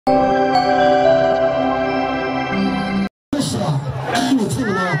the team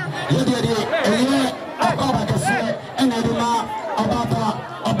now. You did it, and you about to say, and I do not about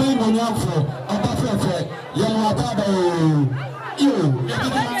a baby on your foot, about you know about you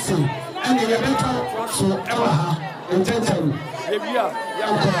didn't see, and you better so ever intention. Let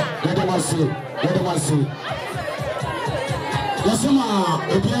them see, let them see. Yes, ma,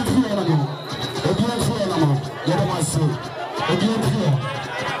 a beautiful animal, a beautiful animal, let them see, a beautiful.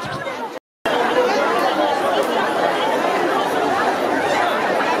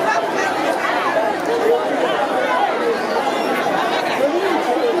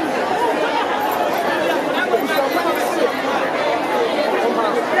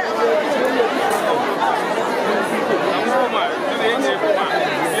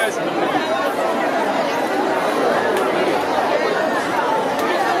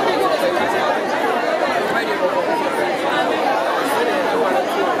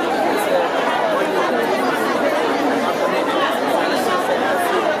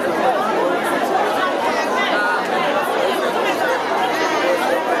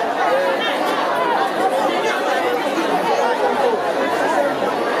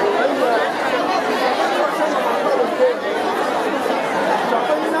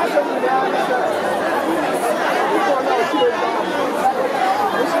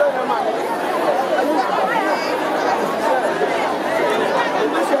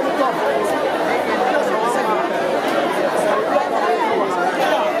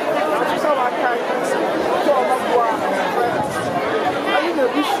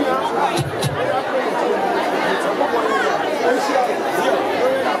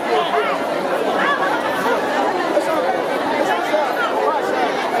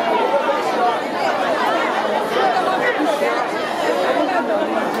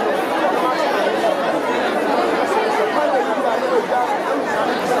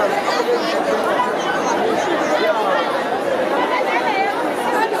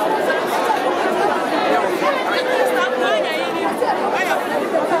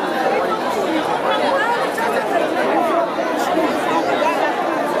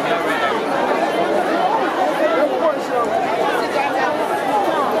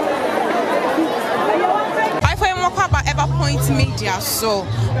 So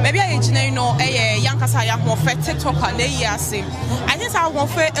maybe I know a young Casaya more fat TikTok and I think I won't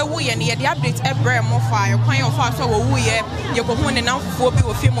fair away and the update a brand more fire, point of fire so we you go home and now for be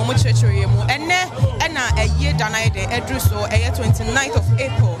with more church and a year than I did address so a 29th of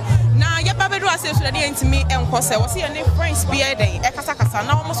April. Now, your baby was saying to me, and was here any friends be a day, a Casacasa,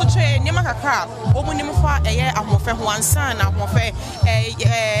 now almost a train, Yamaka, Omunimufa, a year, I'm of one son, I'm of a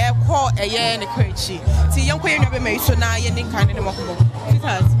call a year in the crazy. See, young queen never made so now, you didn't kind of mockable. It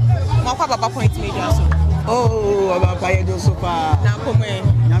has more papa point me. Oh, about Paedo Sopa. Now, come in.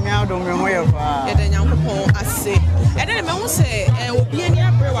 Yamia don't remember and then young people, I say. And then I won't say, be any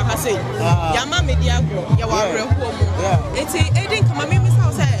umbrella, I say, Yama media, you are real home. It's a didn't come at me, Miss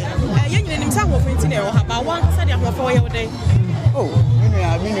House. Young and himself of Intinero, about one study of 4 years day. Oh,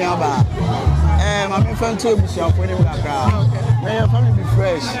 Miniaba. I'm friend to be sharp when you got may your family be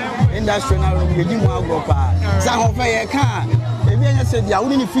fresh. Industrial, you didn't want to go far. Some of a car. I said, I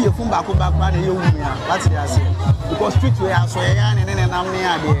wouldn't feel from back by the young that's what I said. Because street we are so young and then I'm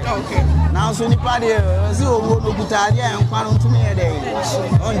near there. Okay. Now, so the party, so go to Tadia and Quantum to me a day.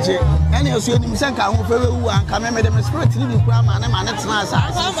 And you'll see him send out who and come and them spirit to the crime and I'm not nice.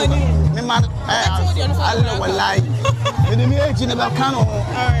 I don't know what lie. In the age about Cano,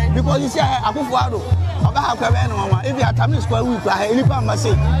 because you say, I put Wado about Cavano. If you are Tamil Square week, I must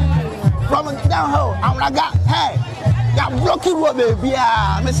say, from down home, I'm like, hey. That blocking road, baby.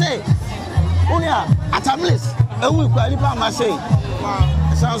 I say, only at a list, a week, I say,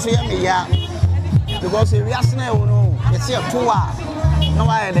 sounds here, me, yeah. Because if we are snail, no, it's here 2 hours. No,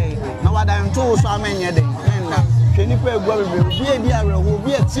 I day, no, I am 2 so I'm in your day. And can you pay will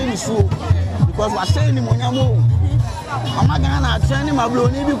be a team soup because we're saying him on your move. I'm not gonna train him a blue,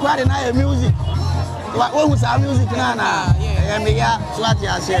 maybe quite a night music. What was our music, Nana? Yeah, so what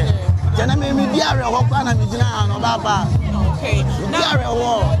I said. Jana me diare ho kwa na mijina no baba. Okay. Diare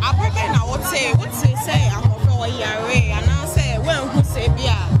ho. Apart na what say am for yare and I say when who say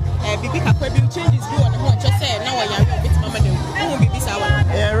bia bibi kakwa bi changes bi on ho just say na wa yare bit mama dem. Who bibi sa wa.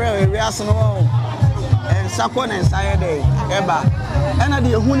 We aso no. And sako na nsaya dey eba. Ena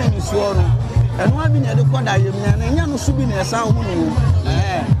de hu na nisuo no. Eno abi na de koda yem na nya no su bi na esan hu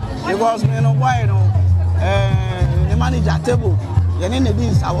no. Because me no boy no the manager table yene ne bi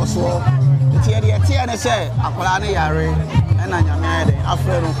nsa wo so tie ne say akola ne yare na nyame ade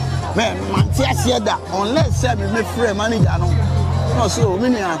afre no me mantie asie da unless say me free manager no no so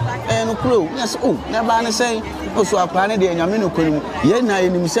minia no kro yes oh na ba ne say no so akwa ne de nyame no konim ye na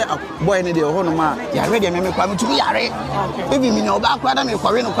enim say boy ne de ho no ma yare de me kwa metumi yare ebi minia oba akwa da me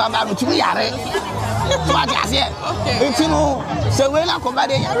kwawe no kwa ba metumi yare so ati ase enti no se we na ko ba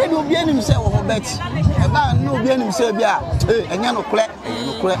de yare de obi anim say wo ho bet e ba no obi anim say bia enya no kle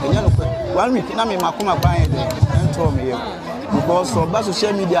enya no kle 1 week na me makoma kwa ye de ento me ye because so ba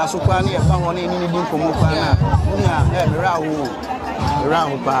social media so kwa na e ba ho na ni din komo kwa na nya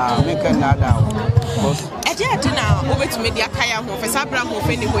rawo pa make na da because eje adina obetumi dia kaya ho fe sabra ho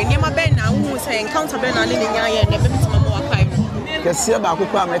fe ni ho niam ben na hu say encounter ben na ni nya ye na betuma mo akai kese ba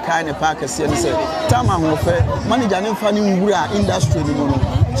akoko America ne pa kese ni say tama ho fe manager ne fa ni nwura industry ni no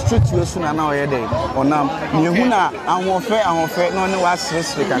street we so na oye dey onam ni hu na ahofe no ne wa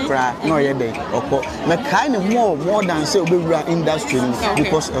sresre kakra na oye dey okọ me kai ne more than say obewura industry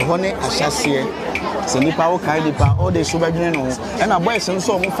because e ho ne ahyase se nipa wo kai nipa all dey so badwene no e na boys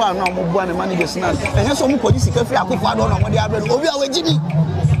nso mo fa na mo bua ne managers na ehye so mo kodi sika fi akoko ado na mo dey abere obi a wagini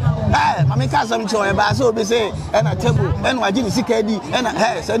mami ka sam cho e ba so obi say e na table e na wagini sika di e na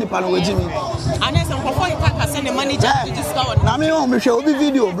se nipa no wagini anese nkofo ika se ne manager to discover na me o me hwe obi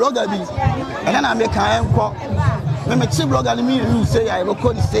video blogger bi e na me kan enko me chi blogger ni me say ya e go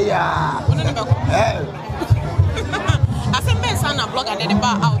code say ya asembe sana blogger de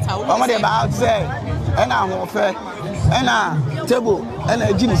ba out o de ba out say e na ho fe e na table e na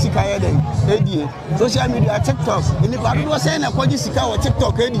gini sika ye dey edie social media TikTok ni ba do say na kwaji sika wo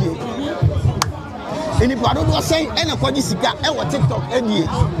TikTok edie ini pado do say e na kwaji sika e wo TikTok edie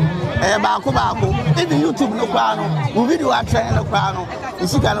ba ko even YouTube no kwa no wo video a trend no kwa no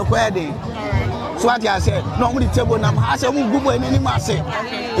sika no kwa edie so what I say no mo di table na ma say mo gubo eni ma say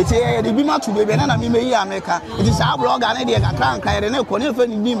eti e de bi ma tu bebe na me meyi America eti sa blogger na de kakra nkan na ko ne fa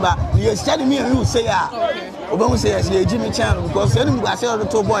ni nimba ye study me you say ya obamu say yes ye Jimmy channel because any mu say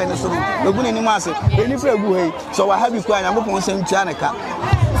to boy no so no gu ni ma say eni fra gu hey so wa happy kwa nya mo pon say ntua ne ka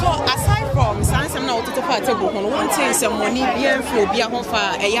so aside from sansem na ototo fa table kono one thing say money bien fro bia ho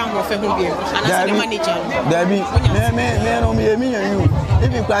fa e ya ho fa ho bia and as the manager Dabi me no me yan you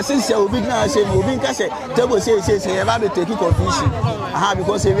if kwa say obi na say obi nka say table say e ba be take confusion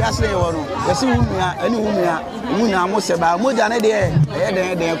because if you ask me no you see wunua ani wunua mo se ba moja ne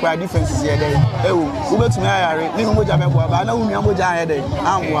de den kwa difference ye dey ewo wo betumi ayare ni moja be bo ba na wunua moja aye dey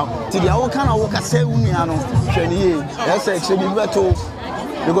amwa ti dia wo kana wo ka say wunua no hwani ye e say che bi beto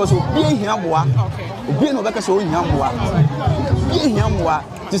because obi ehia boa obi no be ka say ohia boa obi ehia boa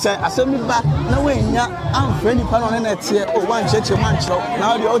ti say asemi ba na wenya amfra nipa no na tie o wan cheche man chiro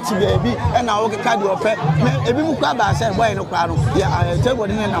na o ti be bi e na wo ka de ope ebi mu kwa ba say boy no kwa no ya table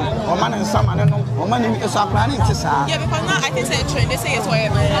ni na o man nsama ne no o man ni so akra ni ti sa yeah because now I think say trend they say it's why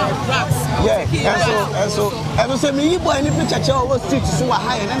drugs yeah and so me boy ni picture che o street so wa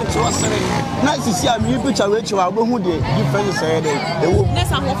high na to sere na sisi am yi picture we che wa bo hu de different say dey e wo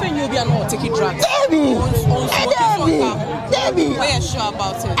next am ofen you be no take drugs Debbie we are sure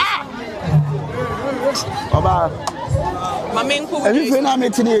about it Oba mama nko every friend na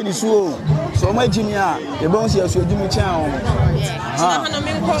metini eni so so ma jimi a e bon si aso jimi chan o na na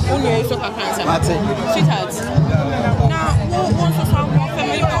me nko onye so kakansa mate sweetheart na won so fa mo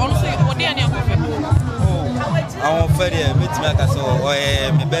family on say o dey ani akofe awon fe dey metimi aka so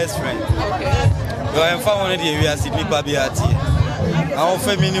my best friend yo em fa won dey wi asidi pa bi ati awon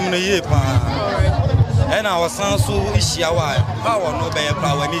fe minim no ye pa and I was so ishiawa power no be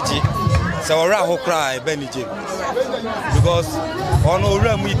power niji so ora ho cry be niji because on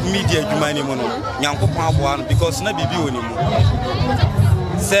ora media adwuma ni mu no nyankopon aboa no because na bibi oni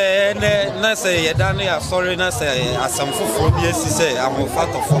mu say na say ye dan ya sorry na say asam foforo bi esi say am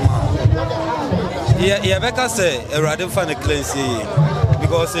fato forma ye beka say erade fa na cleanse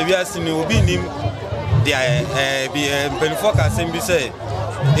because we are seeing obi nim dia bi benfo ka sem bi say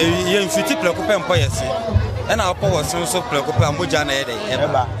ye mfiti plekope mpo yesi na apo wosen so plekope amoja na yede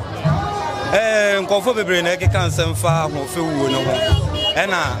eba nkofo bebre na ekeka nsem fa ahofe wuo no ho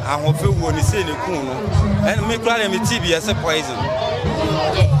na ahofe wuo ni se ne kun no me kra me TB ese poison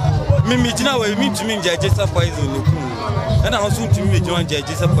me jina we me tumi njeje se poison ne kun na ho so tumi me jina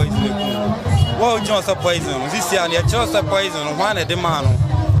njeje se poison ne kun wo jina se poison this year na ye chiro se poison ho na de ma no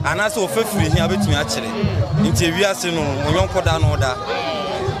anase ofefiri hia betumi a kire nti ewiase no onyonko da no da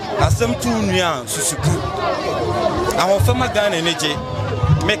asem tu nua susuku awon fema Ghana neje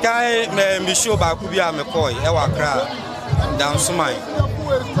me kai me show ba ku bia me koi e wa kra dan suman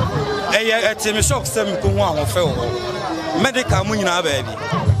eye eti me shock sem ko hu awon fe wo medical mu nyina ba bi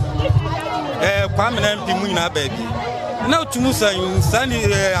kwa me na mpi mu nyina ba bi na otumu san sani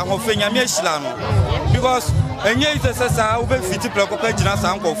awon fe nyame ahila no because enye ise sesa wo be fiti pleko pa gina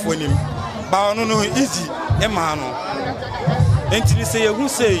san kofo nim ba ono no easy e ma no entini se yehu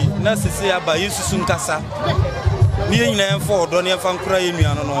sei na sese aba yesusu nkasa ni nyina enfo odo ne enfa nkura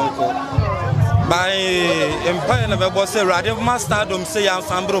yenua no no nko by empire na bebo say rade master dom say ya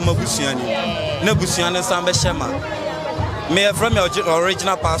sambro mabusuani na busuani sambe shema me from your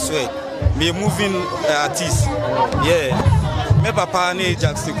original password me moving artist yeah me papa na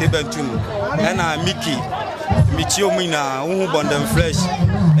Jackson Kebentum na Mickey Michi omina hu bondem fresh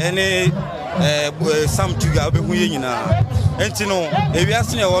ene Sam Tuga obehu ye nyina enti no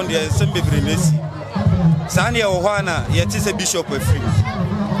ewiase ne won de nsem bebre nesi saa ne wo ho na ye ti se bishop afri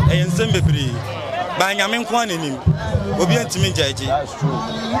nsem bebre ba nyame nko ananim obi antimi jaji that's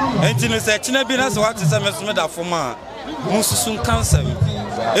true enti no se china bi na so what se mesome da foma mususun cancer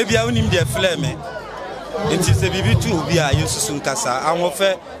e bia onim de flame enti se bibi tu obi a yesusun kasa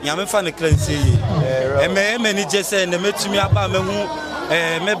anwofe nyame fa ne kranse yi eme ni je se ne metumi aba mehu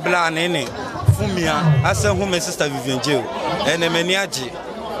me bla ne fumia asa hu me sister Vivian Jail ene meni age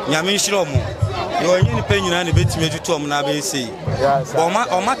nyame nhiro mo yo nyi ni pe nyina ne betumi atutu om na be sei bo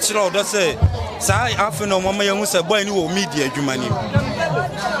ma chiro do se sa afi no mo ma yehu se boy ni wo media adwuma ni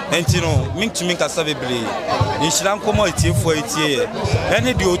enti no mintumi kasa bebre nhira nkomo etiefo etie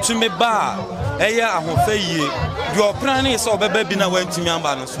ene de otumi ba eye Ahoufe yie de opran ne se obeba bi na wantumi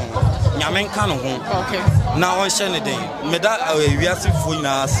amba no so nyame nka no ho okay na on hye ne den meda wiasefo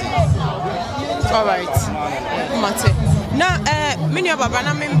nyina ase. All right mate na menu baba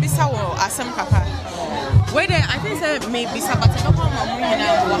na membisa wo asem kaka wait there I think say maybe sabata no come mamu nyina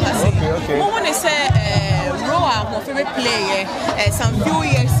wo ha say mo won say Roa my favorite player some few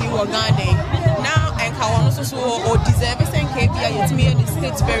years he was Ghana now and ka won so or deserve SNK bia yetimi the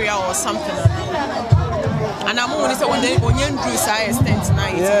state burial or something and I'm only say when they onyen do say extent na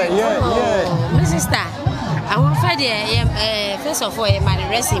yeah my sister Ahoufe there first of all my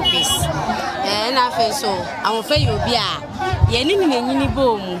rest in peace na fe so Ahoufe you bi a ye ni nyini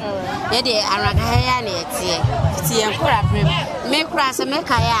bomu ye de araga ya na etie ti ye nkora prem me kura se me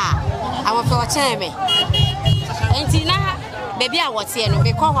kaya Ahoufe o chen me enti na baby a wote no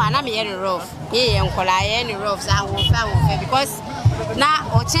be ko ho na me ye rough ye nkola ye ni rough Ahoufe because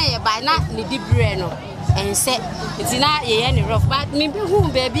na o chen ye ba na ni dibre no ense enti na ye ni rough but me be hu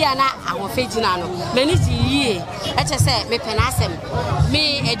baby a na Ahoufe gina no me ni ji yie e che se me pena asem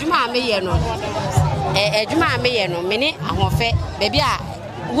me eduma me ye no eduma me ye no me ni Ahoufe baby a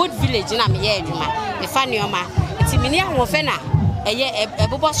Wood Village na me ye eduma me fa nioma enti me ni Ahoufe na eye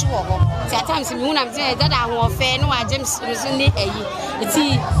ebobo so wo ho ti atams me hu na me say dada Ahoufe no wa James so ni eyi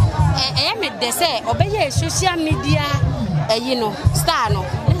enti eye me de say obeye social media eyi no star no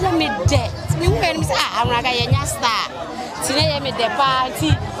eye me de me hu me say amraga ye nya star ti na ye me de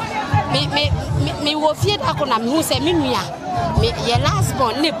party me wo fie da ko na me hu say me nua me ye last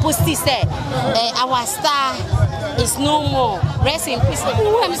born ne posti say our star is no more rest in peace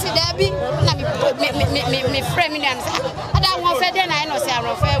who am say there be na me friend me na say ada Ahoufe dey na no say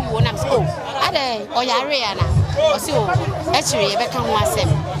Ahoufe wo na say oh ada oyare ya na o say oh e chire ye be ka ho asem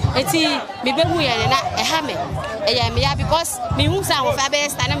eti me be hu ye na e ha me e ya me ya because me hu say Ahoufe be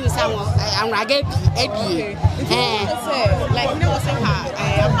stand na me say anraga ebie like you know say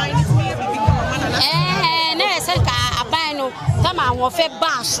I find it me na say ka aban no kama Ahoufe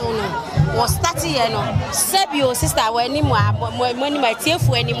ba so no was starting here no sebio sister we ni mo ni ma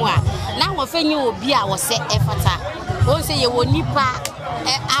tiefu ani mo a na Ahoufe nyi obi a wo se efata o se ye wo nipa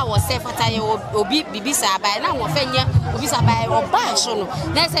a wo se efata ye obi bibisa aban na Ahoufe nya obi sa aban o ba so no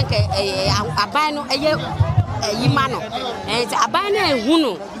na se ke aban no eye yima no aban na ehu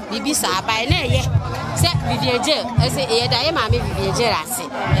no bibisa aban na eye se Vivian Jail se ye da ye ma me Vivian Jail ase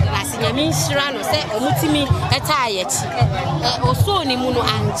na se nyame nhira no se omutimi eta ayechi oso ni mu no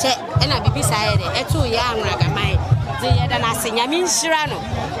anche na bibisa ye de eto ye anraga mai de ye da na se nyame nhira no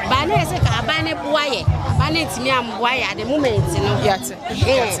ba na se ka aban ne boa ye ba na ntimi amboa ye at the moment no yate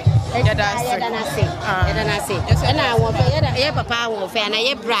ya da na se na Ahoufe ye papa Ahoufe na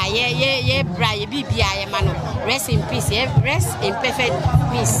ye bra ye bibia ye ma no rest in peace rest in perfect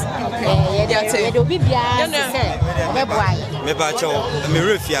peace ye do bibia se be boy me ba cho me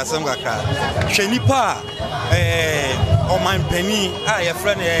refi asem kakra hwenipa o man pani a ye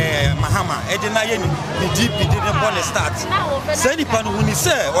friend Mahama e de na ye ni deep de born start say ni pa no huni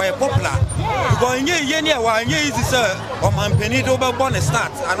se o ye popular because ye ni e wa ye easy se o man pani do be born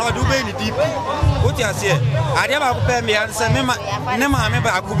start and o do be ni deep what you say ade ba ko pe me an se me ma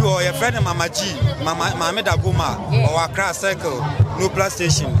ba ko bi o ye friend Mama G Mama da Goma o Accra Circle no plus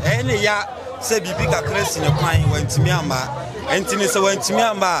station any ya se bibi kakra si ne kwan wantimi amba entini se wantimi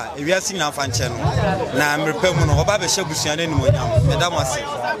amba ewiase na fanche no na mrepa mu no oba be hye busuane ni monyam medam ase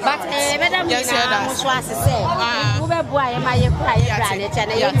but madam yes so asese wo be boa ye ma ye kura ye bra ne che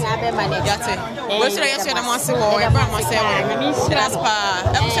na ye nya be ma ne yate we sure yes na mo ase wo e bra mo ase wo that's pa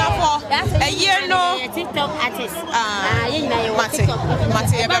ebusafo eye no TikTok artist ye nya ye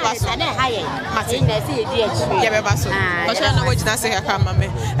mate ye be ba so na ha ye mate nya se ye di achi ye be ba so ko sure na wo jina se ka ma me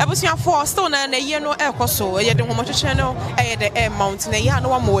ebusafo still na ye no e koso ye de homo twetwe no e de air mount na ye no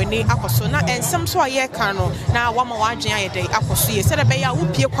wa mo ani akoso na ensem so aye kan no na wa ma wa adwen aye de akoso ye se de be ya wo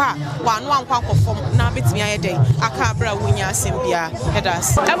pie kwa wa no ankwa akofom na betimi aye de aka bra wonya asem bia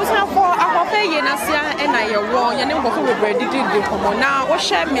edas ebusafo akofo ye na sia e na ye wo ye ne ngofo bebre didi komo na wo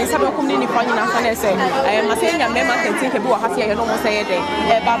hye me sabe kom ni nipa nyina fa na se masenya mema tentin ke bi wa hase ye no mo se ye de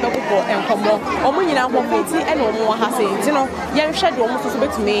ba be kokko enkomo omo nyina ngofo ti e na omo hase ti no ye hwe de omo so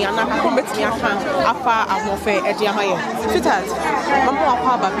betimi anaka kom betimi aka afa amofe e de amaye sweetheart mambo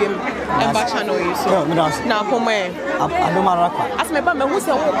akwa babiem emba channel yi so na pomwe adomara kwa asme ba me hu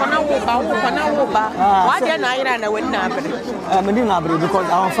se wo kona wo ba wa de na ayira na wani na abre me di na abre because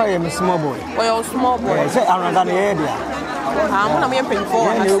I want fire me small boy o your small boy say around that area mo na me pen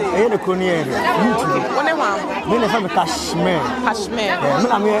for na say e le koni area woni wa me le fa me Kashmir me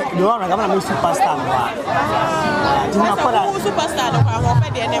na me the one na me superstar no di na kola superstar no kwa ho fe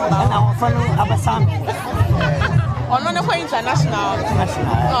de ne mba na ho fa no abasan ono ne kwa international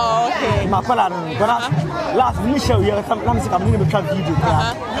oh okay ma kola no gona last me show you na me come be try video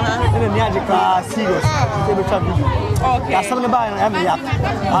ka ene ni aje ka serious be try video okay ya some ba na me ya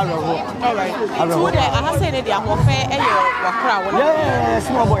aro all right so there I say ne dia ho fe e ye wakra wona yeah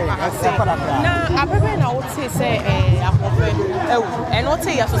small boy kola na abebe na wo say say ahofe e no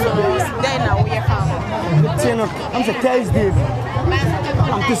say ya so then na wo ye fa no I'm say Thursday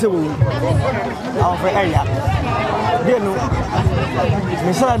I'm to say we ahofe area they no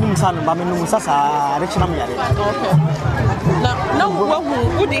me sala dum san ba me no sasa re china me yare okay na wo hu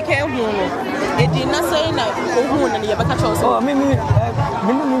udi ke hu no e di na say na wo hu na ye baka cho so oh me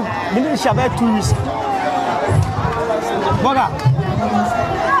shabe 2 weeks boga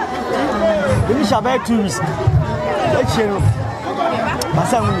me shabe 2 weeks e chero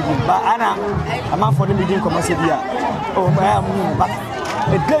basa mu ni ba ana ama for the meeting come say bia oh ba mu ba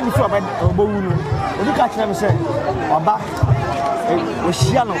e dey before ba obo wu no obi ka kire me say oba o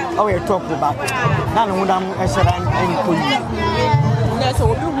shia no o ye talk ba na no ndam e shera en ko yi na so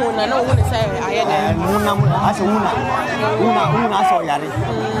obi hu na no hu ne say aye de no na mu ase una ase o yare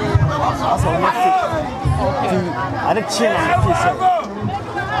ase o na fit okay ade china na say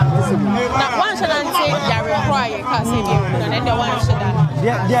na one shall say yare cry ka say de na de one shall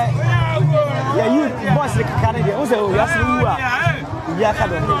yeah you boss the Canada o say o ya se wu a ya ka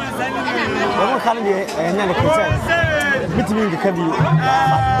do o kan de enya le kese bitimi de ka bi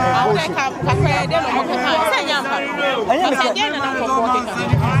okay ka de no mo ka say nyampa enya me ka de na ko ko ka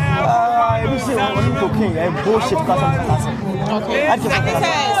you see on cooking a bullshit class okay I just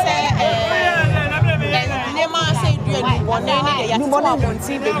say ma say do any one na de ya to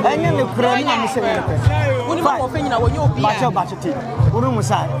abonti be enya le kura ni am say woni mo fe nyina wonyo obi a ba chete woni mo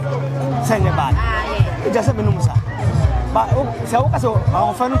sa say ne ba e just be no mo sa ba se o ka so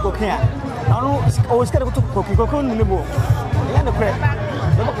on fa no cooking a no o skere ko cooking ko ni bo enya le kura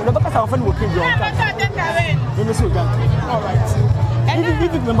le ba ka sa on fa no cooking jo on me so jan all right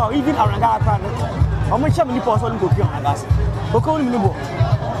even around that plan o mo chama ni po so ni cooking on gas ko ni bo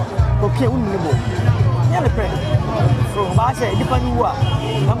cooking ni bo enya le kura so ba say di pa ni wa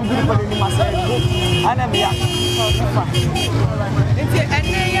na mo di pa ni ma say ana me ya nti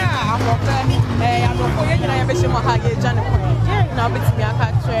ene ya amofe ya do ko ye nyina ya be shemo ha ye jane ko ye na obetimi aka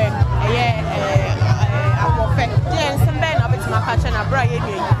tre ye amofe ye nsembe na obetimi aka tre na bra ye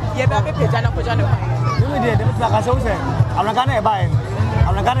ni ye be be peja na ko jane ko ni de de mutla ka so se amna na e ba en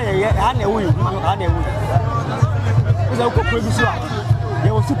amna kana ye ha na ewu ma ka na ewu o se ko produce a ye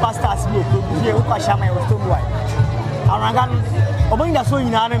o superstars ni o produce ye o kwa shama ye o sto boy amna kan obon da so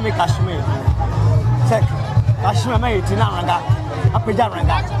nyina na me Kashmir se Kashmir ma yiti na amna apeja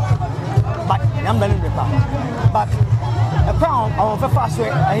amna but yam bele de pa but e pa on fe fa so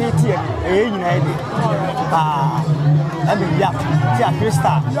e tie e nyina e de abi ya ti a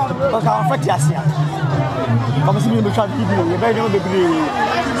Krista o ka on fa ti asia comme si me try video ye be no be bi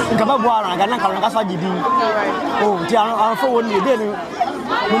nka ba bo ara ga na ka so gidi oh ti an fa woni de ni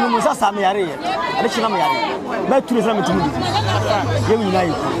mo mo sa sa me yare ye ade china me yare ba turu sa me tumi ye mi na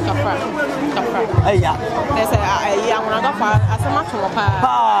yi aya ese ya wona ga fa asema to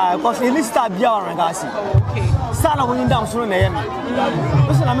pa because any star bia ara ga si okay sa na woni ndam so na ye no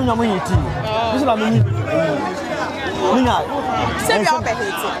so na me nyamu yiti so na me ni Mina. Say you be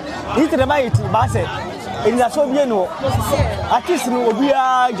hate. It the buy it ba say. In the so bien no. At least no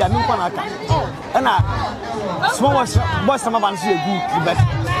obia jami kwa naka. Na small boys sama ban so good but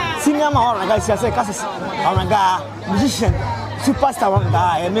senior man on guys say case on musician superstar one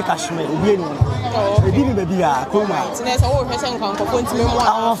guy make a shame obia no. E di baby a koma. Tinese wo hwese nkanko fontime mu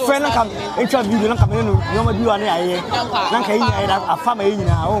our friend come interview no come no nyoma bi wa na aye. Na kan yi na afama yi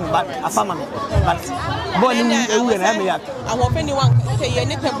nyina o but afama me. But boy ni ewu na me ya. Ahoufe ni wan ke ye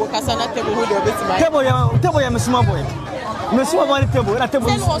ne table kasa na table hold obetima. Table ya me small boy. Me small boy table na table.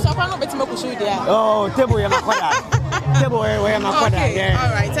 Sen wo so kwa no obetima kushu dia. Oh, table ya makoda. Table we makoda. Okay. All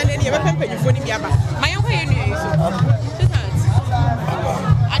right. Tell me you be pempanyfo ni biaba. Ma yen kwa ye nu yi so.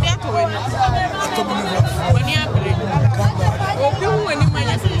 Ade ato wani. Wani apre. Obi hu wani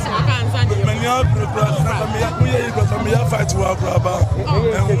manya so ka ansa de. Many apre na me ya yi ko me ya fight wa braba.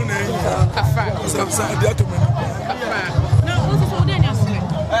 Ehun na yi. Kafa. Sa ade ato me. Kafa. Na wo so de ni aso.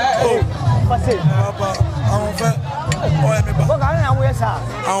 Oh, passé. Papa, Ahoufe. Oh, me ba. Boga na wo yesa.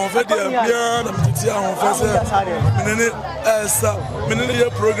 Ahoufe de bia na me titi Ahoufe se. Menene esa, menene ye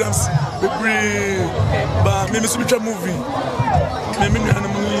programs be ba me so twa movie. Me nua na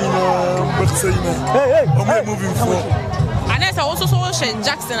mu ni no ba say na. Hey. O me moving for. Anesa wo so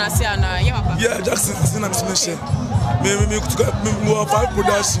Jackson asia na ye papa. Yeah, Jackson is in a mission. Me to 5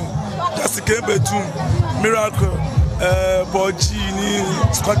 production. Just came betum. Miracle. Boji ni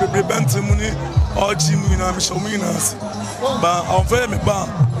squad be bentum ni oji mu na me show me na. Ba on fait me ba.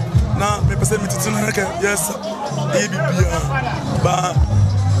 Na me pese me titin na ke yes. E bibia. Ba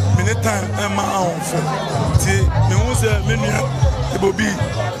many time e ma Ahoufe. Ti me hu se me nua e bobi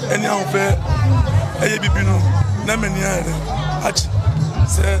eni Ahoufe. E bibi no na me nia ere. Achi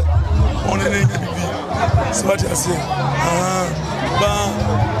se on any bibi. So what you say? Ba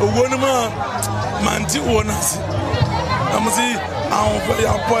owo no ma manti wo na si. I'm see Ahoufe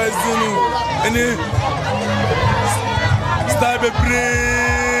ya poison any style be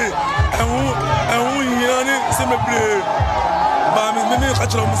pray and yani se me pray ba me ka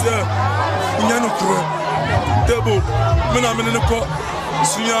chira mo se nyano kro table me na me ne ko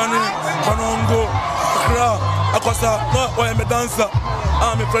sunyani kanongo kra akosa no o me dancer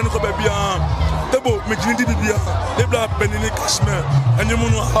me friend ko be bia table me gindi bibia e bla penini kashmir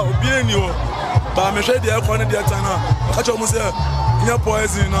anyumu no ha obi eni o ba me hwe dia ko ne dia tana ka chira mo se nya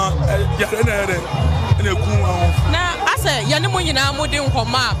poison na ya na ere na ku Ahoufe Na ase yane mo nyina mo de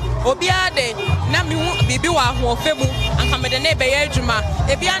nkoma obi ade na me hu bibi wa Ahoufe mu anka me de na be ya adwuma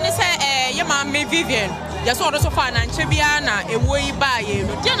e bia ne se ye ma me Vivian ya so so fa na nche bia na ewo yi ba ye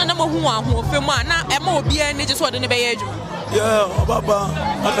no dia na mo hu Ahoufe mu na e ma obi ani je so de ne be ya adwuma yeah baba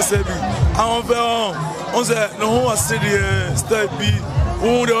aka se bi Ahoufe on se no hu asidi step bi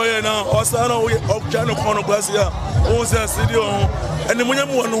who de oye na o sa na o jano kono class ya o se asidi on ene mo nyam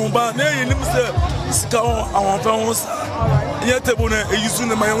wonu ba na yi nim se ska Ahoufe on sa ye table na e yusu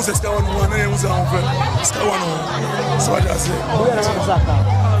na my on se ska wonu na ye on se Ahoufe ska wonu so I say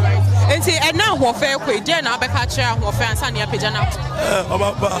enti na Ahoufe kwe dia na abeka kire Ahoufe ansa na apagya na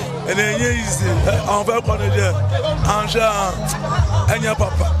baba ene ye easy Ahoufe ko ne dia anja enya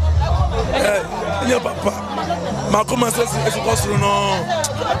papa enya papa ma comment ça c'est quoi sur non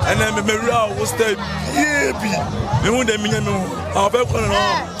ene me ria wo stay bi me hu de minya me Ahoufe ko no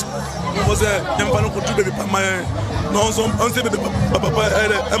mo se dem pa no ko tu baby pa my no on se baby papa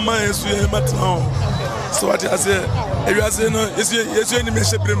e ma yesu e matna so what I say e wi ase no yesu ni me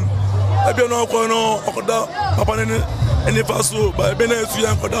shebrem e bi no ko no okoda papa ne eni faso ba e be na yesu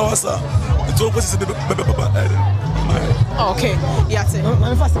yan koda wasa to ko se baby papa okay yate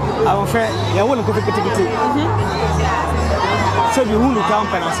Ahoufe ya wonu ko pete so bi hunu ka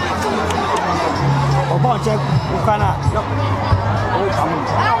ampa so oba check ukana no o kamu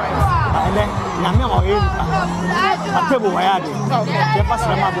and then na me o yin a table wa ya de ya pass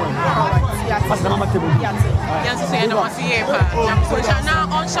na ma boy pass na ma table yate so ya na wasi e pa na so na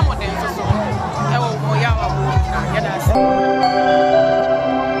on shamo